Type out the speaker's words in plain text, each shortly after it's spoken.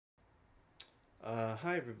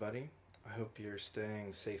Hi everybody. I hope you're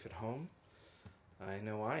staying safe at home. I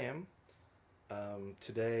know I am.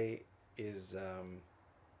 Today is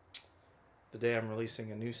the day I'm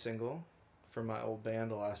releasing a new single from my old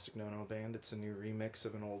band, Elastic No-No Band. It's a new remix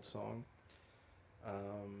of an old song.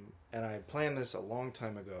 And I planned this a long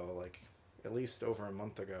time ago, like at least over a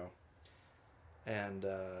month ago. And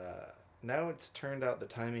now it's turned out the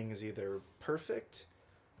timing is either perfect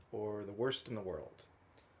or the worst in the world.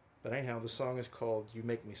 But anyhow, the song is called You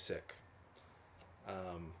Make Me Sick.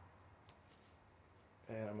 And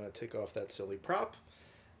I'm going to take off that silly prop,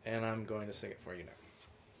 and I'm going to sing it for you now.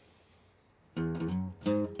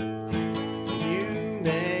 You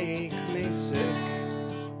make me sick.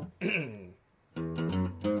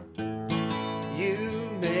 You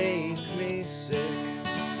make me sick.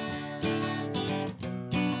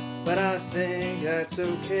 But I think that's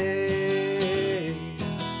okay.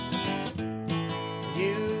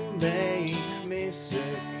 You make me sick,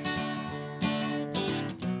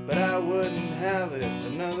 but I wouldn't have it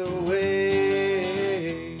another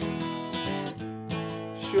way.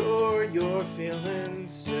 Sure, you're feeling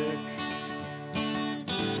sick,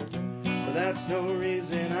 but that's no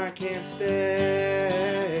reason I can't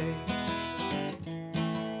stay.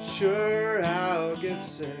 Sure, I'll get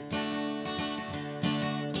sick,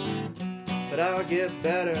 but I'll get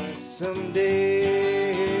better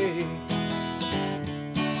someday.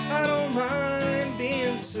 I don't mind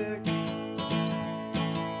being sick.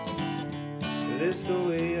 This the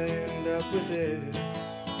way I end up with it.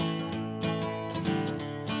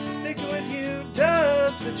 Sticking with you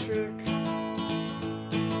does the trick.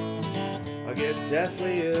 I'll get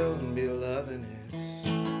deathly ill and be loving it.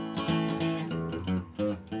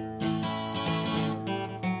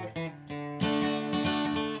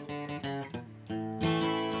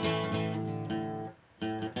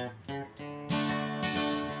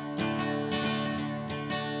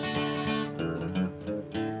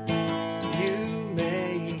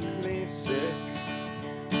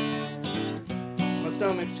 My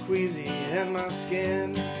stomach's queasy and my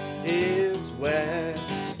skin is wet.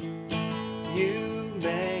 You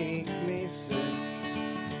make me sick,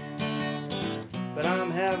 but I'm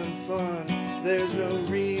having fun. There's no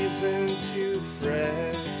reason to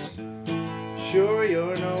fret. Sure,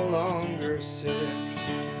 you're no longer sick.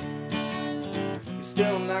 You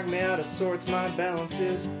still knock me out of sorts. My balance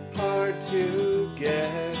is hard to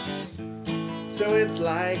get. So it's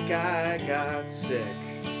like I got sick.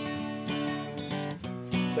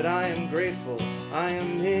 But I am grateful, I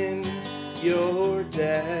am in your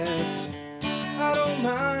debt. I don't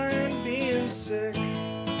mind being sick.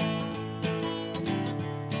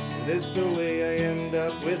 This the way I end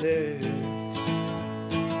up with it.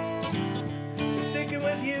 And sticking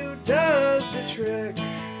with you does the trick.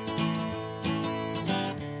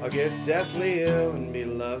 I'll get deathly ill and be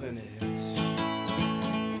loving it.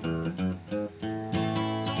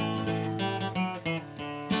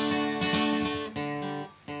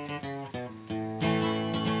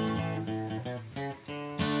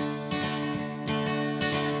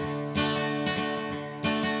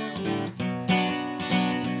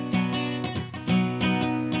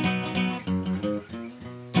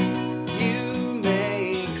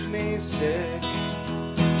 Sick.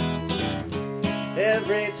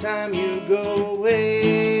 Every time you go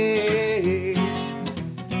away,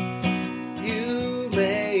 you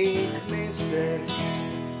make me sick.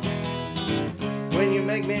 When you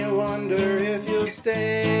make me wonder if you'll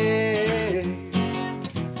stay,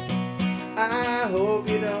 I hope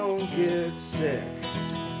you don't get sick.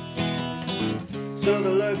 So the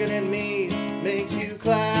looking at me makes you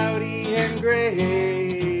cloudy and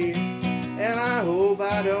gray, and I hope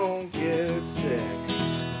I don't get sick.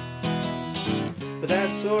 But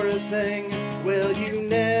that sort of thing, well, you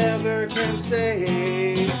never can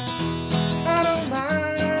say. I don't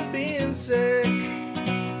mind being sick.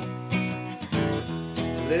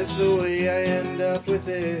 This the way I end up with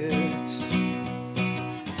it.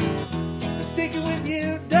 And sticking with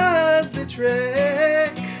you does the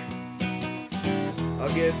trick.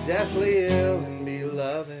 I'll get deathly ill and be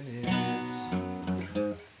loving it.